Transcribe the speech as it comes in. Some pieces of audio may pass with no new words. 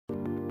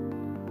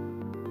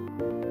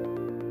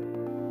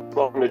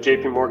Welcome to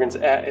JP Morgan's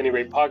At Any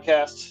Rate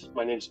podcast.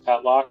 My name is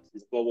Pat Locke,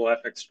 the Global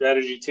FX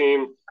Strategy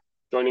Team.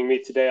 Joining me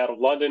today out of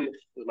London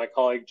is my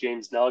colleague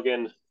James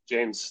Nelligan.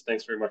 James,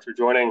 thanks very much for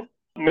joining.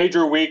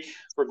 Major week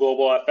for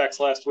global FX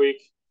last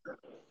week.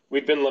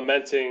 We've been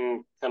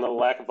lamenting kind of the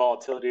lack of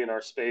volatility in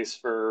our space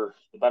for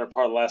the better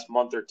part of the last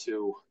month or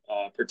two,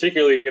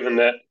 particularly given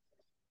that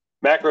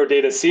macro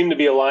data seem to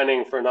be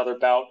aligning for another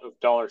bout of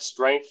dollar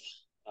strength.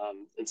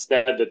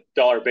 Instead, the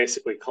dollar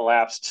basically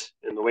collapsed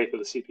in the wake of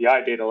the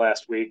CPI data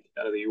last week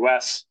out of the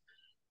US.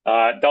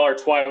 Dollar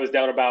TWI was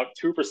down about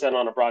 2%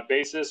 on a broad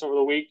basis over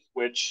the week,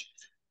 which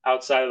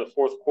outside of the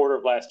fourth quarter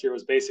of last year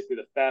was basically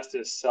the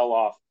fastest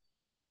sell-off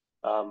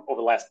over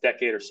the last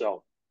decade or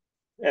so.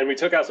 And we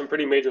took out some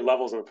pretty major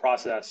levels in the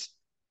process.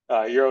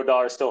 Euro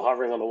dollar is still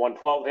hovering on the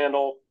 112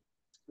 handle.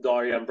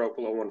 Dollar yen broke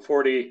below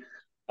 140.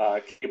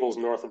 Cable's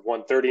north of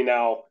 130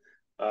 now.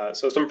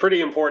 So some pretty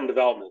important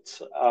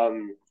developments.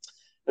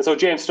 And so,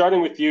 James,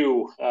 starting with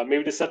you,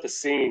 maybe to set the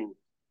scene,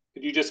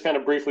 could you just kind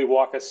of briefly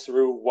walk us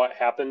through what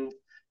happened?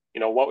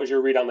 What was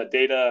your read on the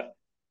data?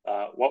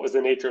 What was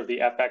the nature of the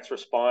FX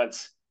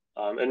response?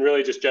 And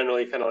really just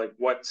generally kind of like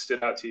what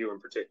stood out to you in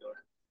particular?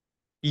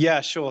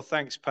 Yeah, sure.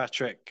 Thanks,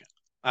 Patrick.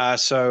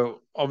 So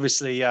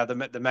obviously,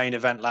 the main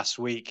event last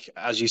week,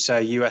 as you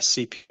say, US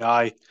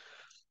CPI.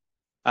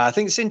 I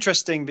think it's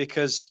interesting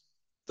because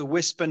the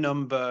whisper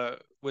number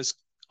was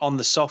on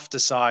the softer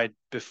side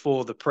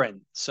before the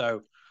print.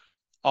 So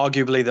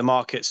arguably the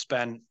market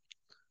spent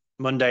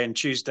Monday and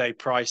Tuesday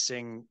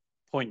pricing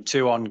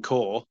 0.2 on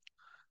core,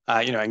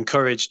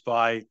 encouraged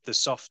by the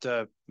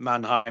softer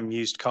Manheim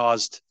used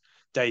cars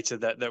data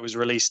that was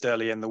released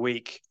early in the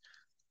week.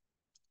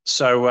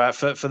 So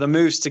for the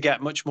moves to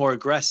get much more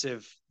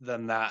aggressive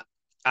than that,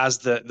 as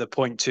the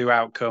 0.2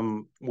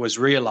 outcome was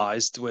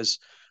realized, was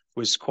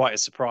quite a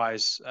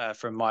surprise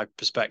from my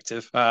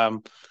perspective.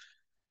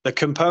 The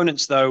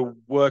components, though,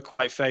 were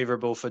quite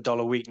favorable for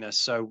dollar weakness.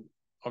 So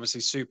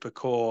obviously, super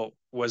core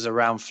was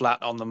around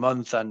flat on the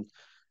month, and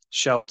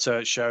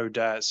shelter showed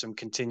some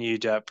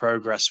continued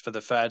progress for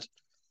the Fed.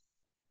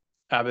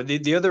 But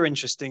the other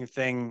interesting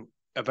thing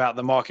about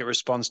the market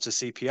response to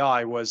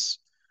CPI was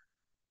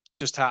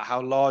just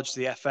how large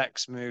the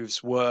FX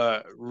moves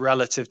were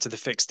relative to the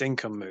fixed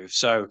income move.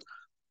 So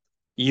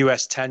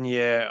US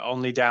 10-year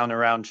only down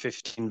around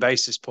 15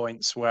 basis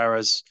points,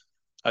 whereas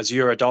as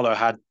euro dollar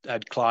had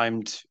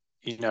climbed,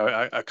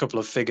 a couple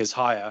of figures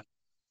higher.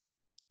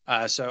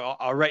 So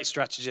our rate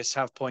strategists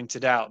have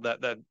pointed out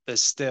that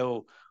there's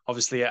still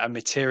obviously a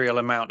material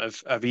amount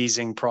of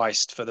easing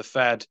priced for the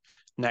Fed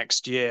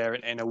next year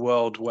in a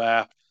world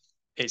where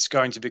it's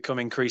going to become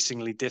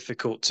increasingly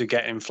difficult to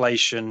get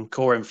inflation,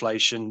 core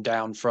inflation,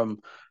 down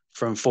from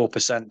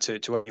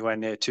 4% to anywhere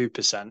near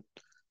 2%.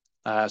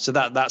 So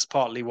that's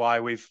partly why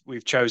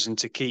we've chosen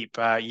to keep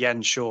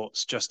yen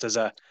shorts just as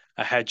a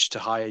hedge to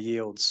higher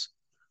yields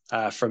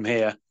from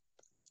here.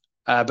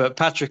 But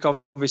Patrick,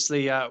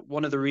 obviously,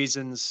 one of the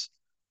reasons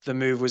the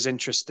move was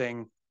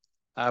interesting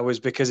was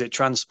because it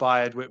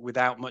transpired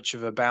without much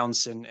of a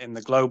bounce in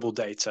the global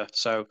data.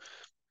 So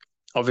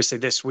obviously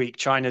this week,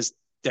 China's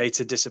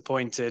data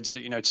disappointed,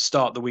 to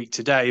start the week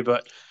today,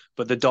 but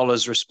the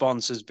dollar's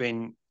response has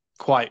been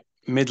quite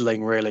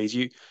middling,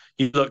 really.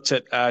 You looked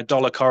at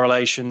dollar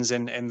correlations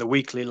in the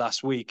weekly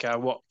last week.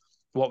 What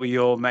were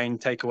your main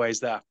takeaways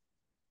there?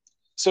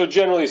 So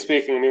generally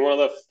speaking, one of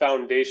the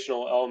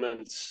foundational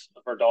elements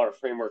of our dollar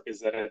framework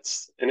is that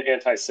it's an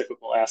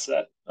anti-cyclical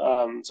asset.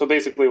 So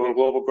basically, when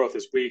global growth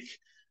is weak,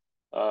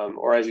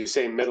 or as you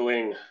say,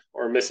 middling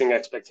or missing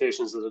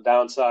expectations of the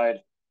downside,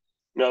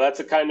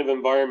 that's a kind of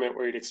environment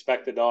where you'd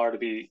expect the dollar to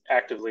be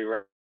actively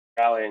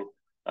rallying.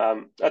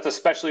 That's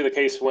especially the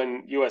case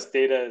when U.S.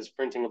 data is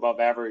printing above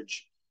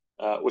average,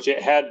 which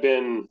it had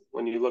been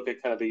when you look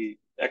at kind of the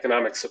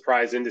economic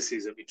surprise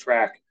indices that we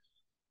track.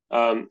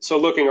 So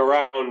looking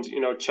around,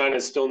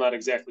 China's still not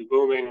exactly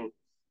booming.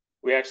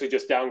 We actually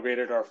just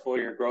downgraded our full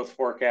year growth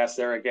forecast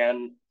there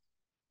again.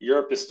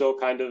 Europe is still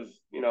kind of,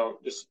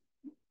 just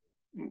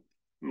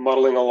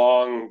muddling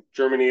along.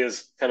 Germany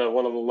is kind of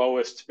one of the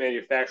lowest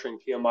manufacturing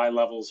PMI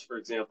levels, for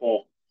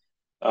example.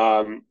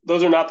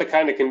 Those are not the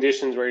kind of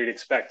conditions where you'd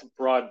expect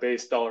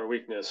broad-based dollar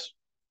weakness.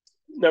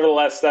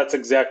 Nevertheless, that's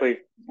exactly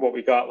what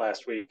we got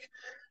last week.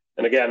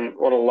 And again,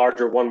 one of the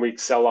larger one-week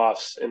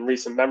sell-offs in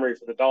recent memory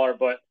for the dollar,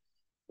 but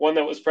one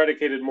that was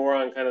predicated more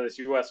on kind of this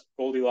U.S.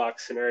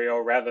 Goldilocks scenario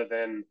rather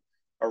than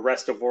a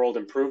rest of world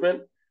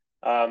improvement.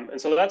 And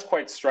so that's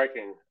quite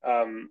striking.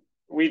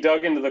 We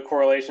dug into the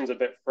correlations a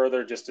bit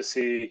further just to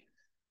see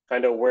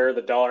kind of where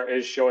the dollar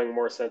is showing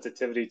more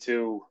sensitivity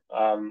to.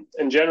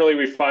 And generally,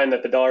 we find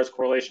that the dollar's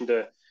correlation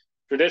to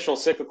traditional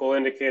cyclical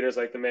indicators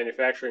like the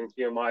manufacturing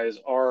PMIs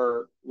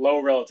are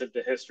low relative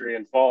to history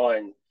and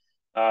falling,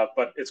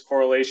 but its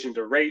correlation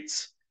to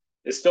rates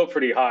is still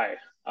pretty high.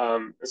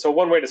 So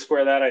one way to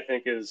square that, I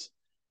think, is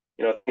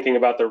thinking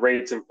about the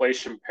rates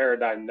inflation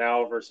paradigm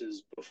now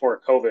versus before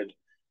COVID.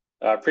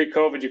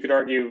 Pre-COVID, you could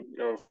argue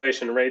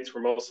inflation rates were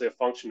mostly a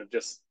function of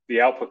just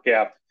the output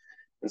gap.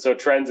 And so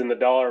trends in the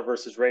dollar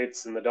versus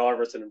rates and the dollar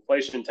versus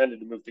inflation tended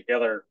to move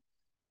together.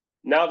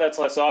 Now that's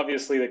less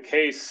obviously the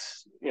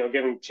case,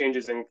 given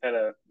changes in kind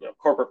of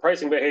corporate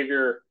pricing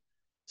behavior,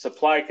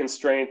 supply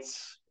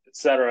constraints, et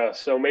cetera.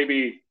 So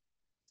maybe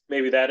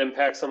that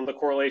impacts some of the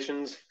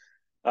correlations.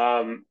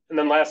 And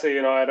then lastly,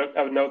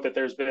 I would note that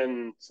there's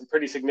been some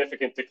pretty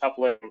significant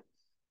decoupling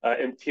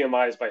in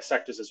PMIs by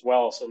sectors as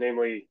well. So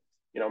namely,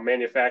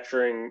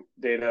 manufacturing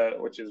data,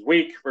 which is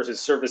weak, versus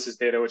services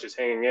data, which is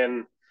hanging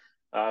in.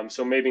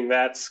 So maybe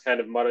that's kind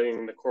of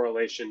muddying the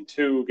correlation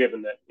too,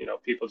 given that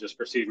people just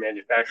perceive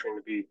manufacturing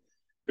to be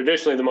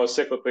traditionally the most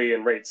cyclically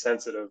and rate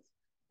sensitive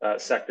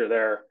sector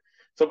there.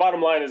 So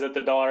bottom line is that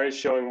the dollar is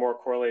showing more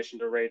correlation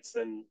to rates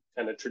than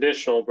kind of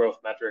traditional growth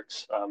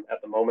metrics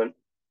at the moment.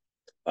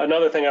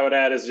 Another thing I would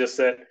add is just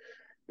that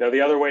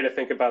the other way to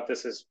think about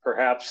this is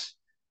perhaps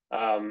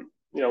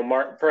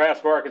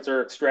perhaps markets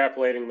are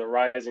extrapolating the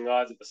rising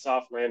odds of the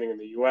soft landing in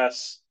the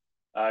U.S.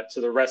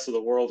 To the rest of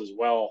the world as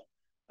well.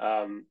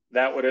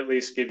 That would at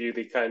least give you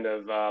the kind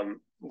of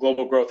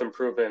global growth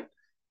improvement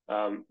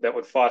that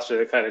would foster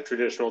the kind of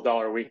traditional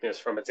dollar weakness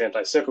from its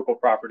anti-cyclical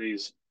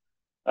properties.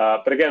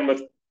 But again,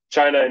 with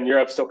China and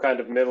Europe still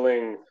kind of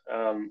middling,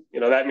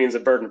 that means the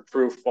burden of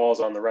proof falls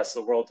on the rest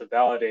of the world to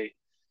validate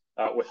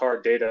with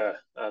hard data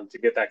to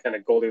get that kind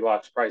of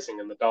Goldilocks pricing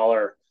in the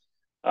dollar.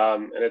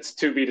 And it's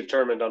to be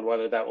determined on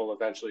whether that will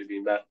eventually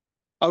be met.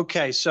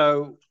 Okay,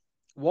 so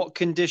what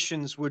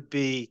conditions would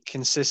be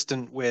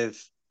consistent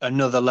with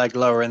another leg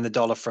lower in the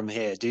dollar from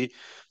here? Do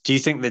you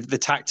think that the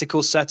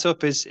tactical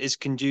setup is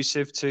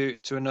conducive to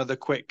another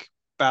quick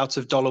bout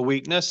of dollar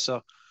weakness?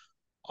 Or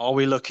are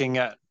we looking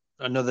at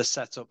another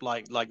setup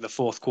like the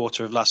fourth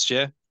quarter of last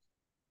year?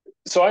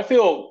 So I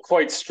feel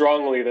quite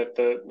strongly that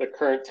the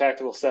current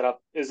tactical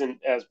setup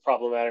isn't as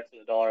problematic for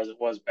the dollar as it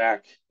was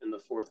back in the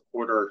fourth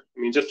quarter.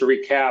 I mean, just to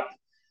recap,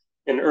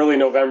 in early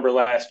November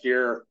last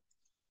year,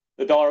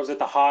 the dollar was at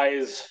the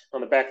highs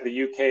on the back of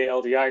the UK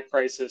LDI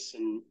crisis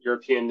and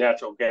European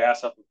natural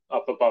gas up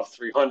above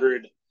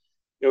 300.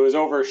 It was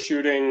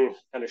overshooting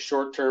kind of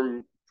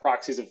short-term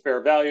proxies of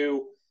fair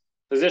value.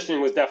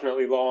 Positioning was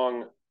definitely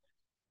long.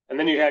 And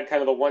then you had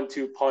kind of the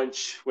 1-2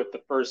 punch with the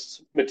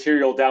first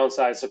material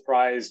downside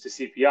surprise to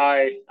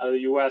CPI out of the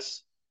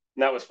US.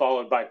 And that was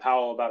followed by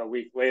Powell about a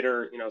week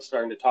later,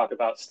 starting to talk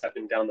about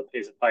stepping down the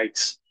pace of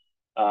hikes,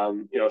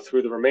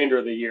 through the remainder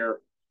of the year.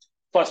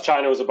 Plus,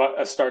 China was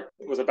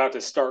about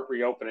to start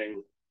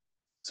reopening.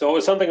 So it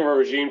was something of a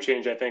regime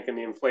change, I think, in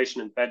the inflation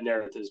and Fed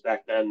narratives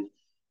back then.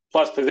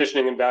 Plus,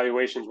 positioning and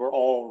valuations were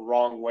all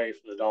wrong way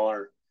for the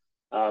dollar.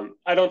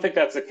 I don't think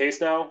that's the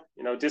case now.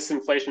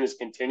 Disinflation is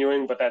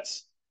continuing, but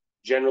that's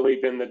generally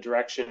been the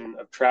direction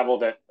of travel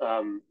that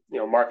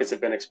markets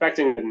have been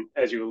expecting. And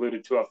as you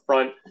alluded to up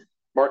front,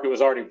 market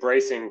was already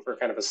bracing for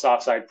kind of a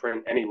soft side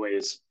print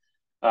anyways.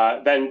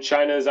 Then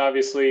China is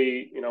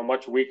obviously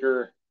much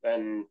weaker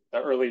than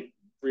the early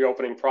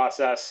reopening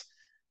process.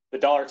 The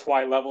dollar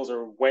TWI levels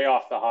are way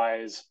off the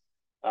highs,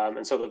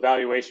 and so the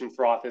valuation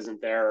froth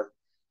isn't there.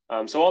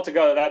 So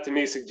altogether, that to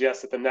me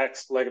suggests that the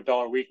next leg of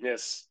dollar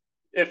weakness,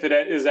 if it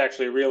is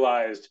actually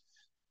realized,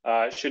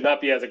 should not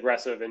be as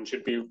aggressive and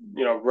should be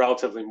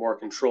relatively more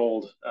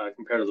controlled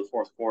compared to the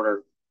fourth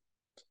quarter.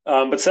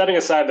 But setting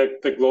aside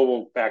the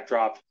global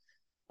backdrop,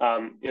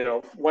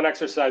 one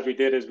exercise we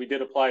did is we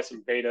did apply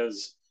some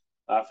betas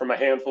from a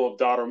handful of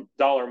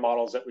dollar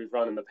models that we've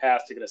run in the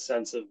past to get a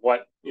sense of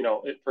what,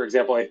 for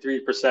example, a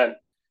 3%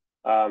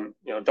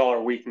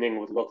 dollar weakening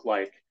would look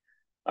like.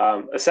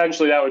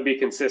 Essentially, that would be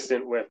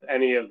consistent with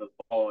any of the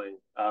following.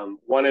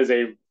 One is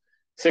a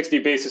 60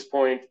 basis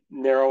point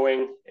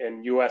narrowing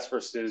in U.S.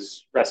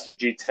 versus rest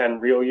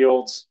G10 real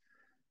yields.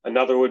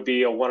 Another would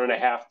be a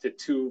 1.5 to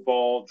 2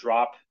 vol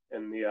drop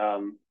in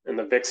the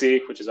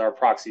VIXI, which is our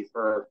proxy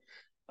for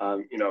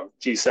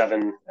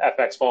G7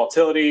 FX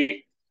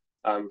volatility.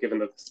 Given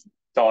the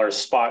dollar's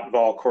spot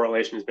vol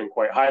correlation has been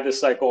quite high this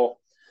cycle.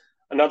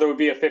 Another would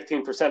be a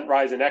 15%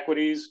 rise in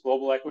equities,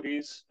 global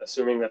equities,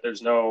 assuming that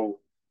there's no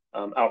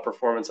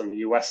outperformance on the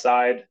U.S.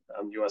 side.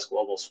 U.S.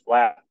 global's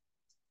flat.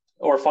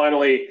 Or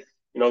finally,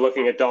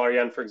 looking at dollar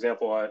yen, for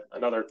example,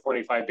 another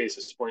 25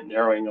 basis point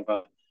narrowing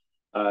of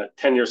a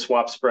 10-year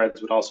swap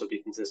spreads would also be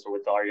consistent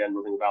with dollar yen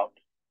moving about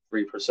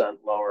 3%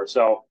 lower.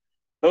 So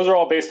those are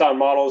all based on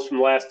models from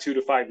the last 2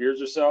 to 5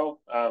 years or so,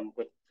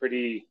 with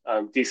pretty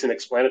decent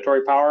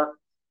explanatory power.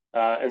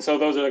 And so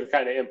those are the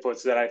kind of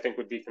inputs that I think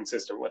would be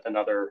consistent with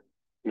another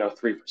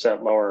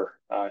 3% lower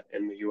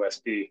in the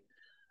USD.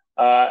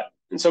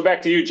 And so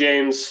back to you,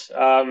 James.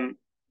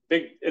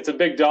 It's a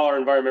big dollar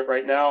environment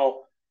right now,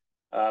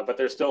 but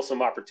there's still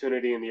some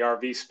opportunity in the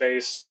RV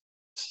space.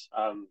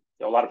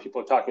 A lot of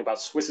people are talking about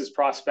Swiss's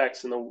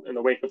prospects in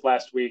the wake of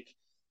last week.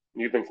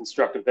 And you've been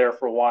constructive there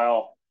for a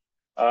while.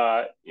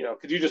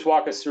 Could you just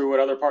walk us through what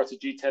other parts of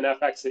G10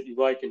 FX that you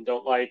like and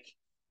don't like,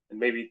 and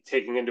maybe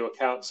taking into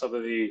account some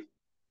of the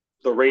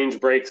range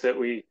breaks that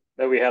we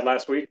had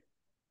last week?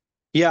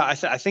 Yeah,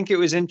 I think it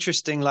was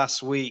interesting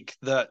last week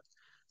that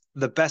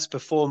the best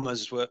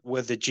performers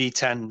were the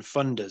G10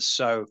 funders.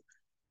 So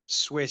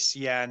Swiss,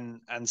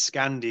 yen, and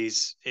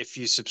Scandis, if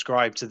you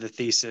subscribe to the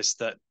thesis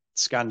that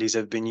Scandies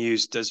have been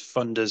used as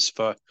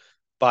funders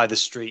by the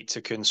street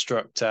to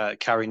construct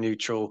beta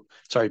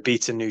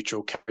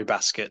neutral carry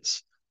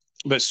baskets.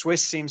 But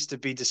Swiss seems to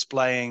be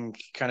displaying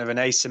kind of an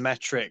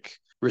asymmetric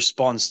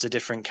response to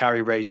different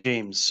carry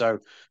regimes. So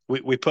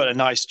we put a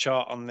nice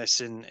chart on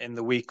this in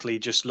the weekly,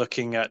 just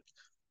looking at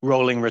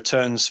rolling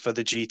returns for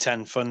the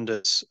G10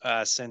 funders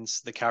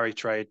since the carry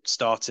trade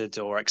started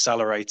or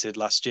accelerated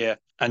last year.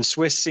 And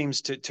Swiss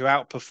seems to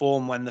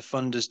outperform when the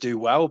funders do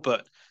well,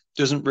 but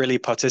doesn't really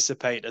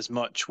participate as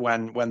much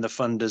when the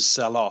funders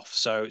sell off.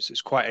 So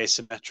it's quite a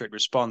symmetric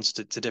response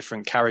to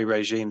different carry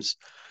regimes.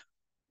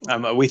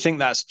 We think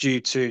that's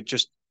due to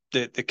just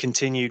the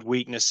continued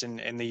weakness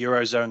in the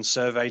Eurozone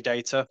survey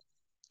data.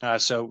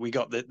 So we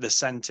got the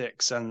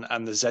Centix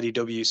and the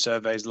ZEW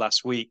surveys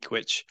last week,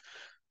 which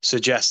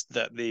suggest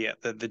that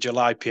the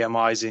July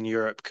PMIs in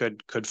Europe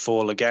could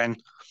fall again.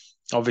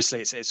 Obviously,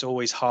 it's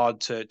always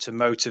hard to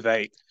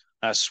motivate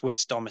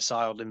Swiss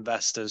domiciled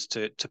investors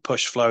to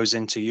push flows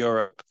into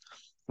Europe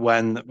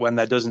when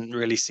there doesn't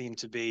really seem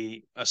to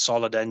be a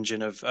solid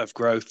engine of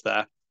growth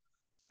there.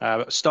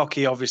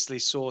 Stocky obviously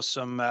saw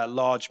some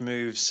large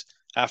moves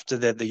after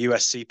the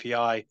US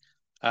CPI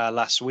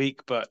last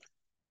week, but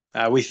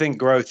we think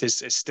growth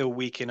is still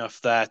weak enough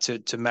there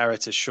to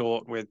merit a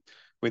short with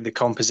the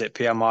composite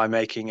PMI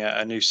making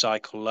a new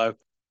cycle low.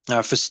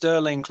 For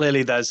sterling,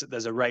 clearly there's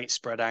a rate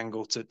spread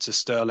angle to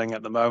sterling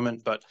at the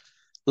moment, but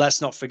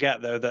let's not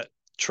forget though that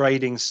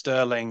trading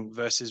sterling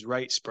versus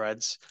rate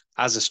spreads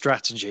as a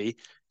strategy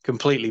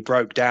completely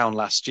broke down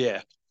last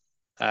year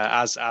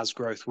as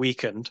growth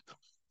weakened.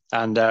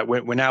 And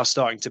we're now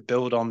starting to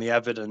build on the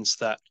evidence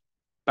that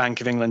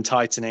Bank of England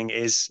tightening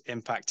is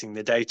impacting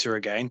the data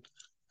again.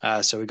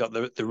 So we got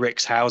the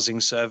RICS housing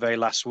survey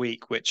last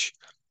week, which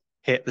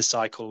hit the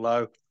cycle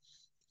low.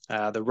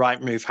 The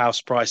Rightmove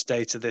house price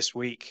data this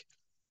week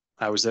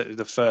was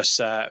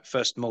the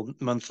first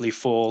monthly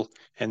fall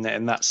in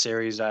that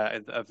series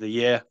of the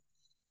year.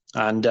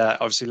 And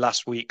obviously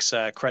last week's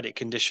credit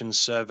conditions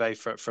survey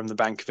from the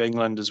Bank of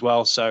England as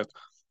well. So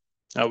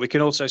we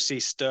can also see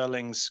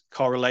sterling's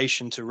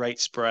correlation to rate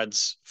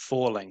spreads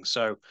falling.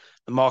 So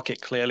the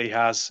market clearly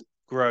has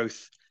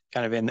growth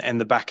kind of in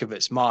the back of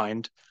its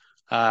mind.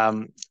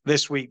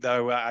 This week,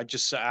 though, I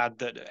just add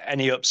that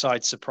any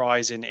upside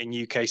surprise in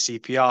UK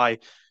CPI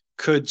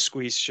could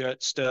squeeze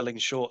sterling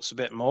shorts a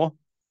bit more.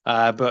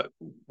 But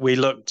we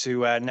look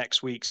to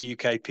next week's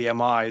UK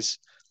PMIs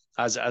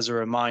as a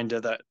reminder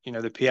that the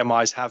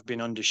PMIs have been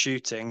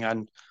undershooting,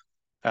 and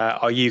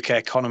our UK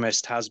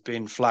economist has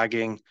been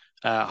flagging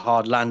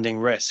hard landing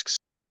risks.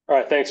 All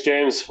right, thanks,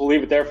 James. We'll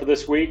leave it there for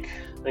this week.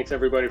 Thanks,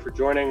 everybody, for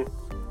joining.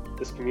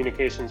 This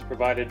communication is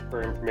provided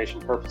for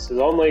information purposes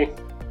only.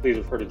 Please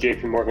refer to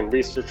JP Morgan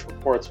research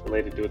reports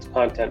related to its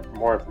content for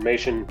more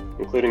information,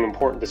 including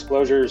important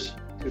disclosures.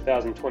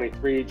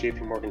 2023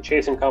 JP Morgan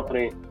Chase &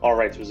 Company, all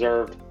rights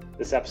reserved.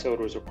 This episode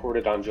was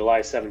recorded on July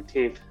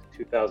 17th,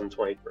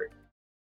 2023.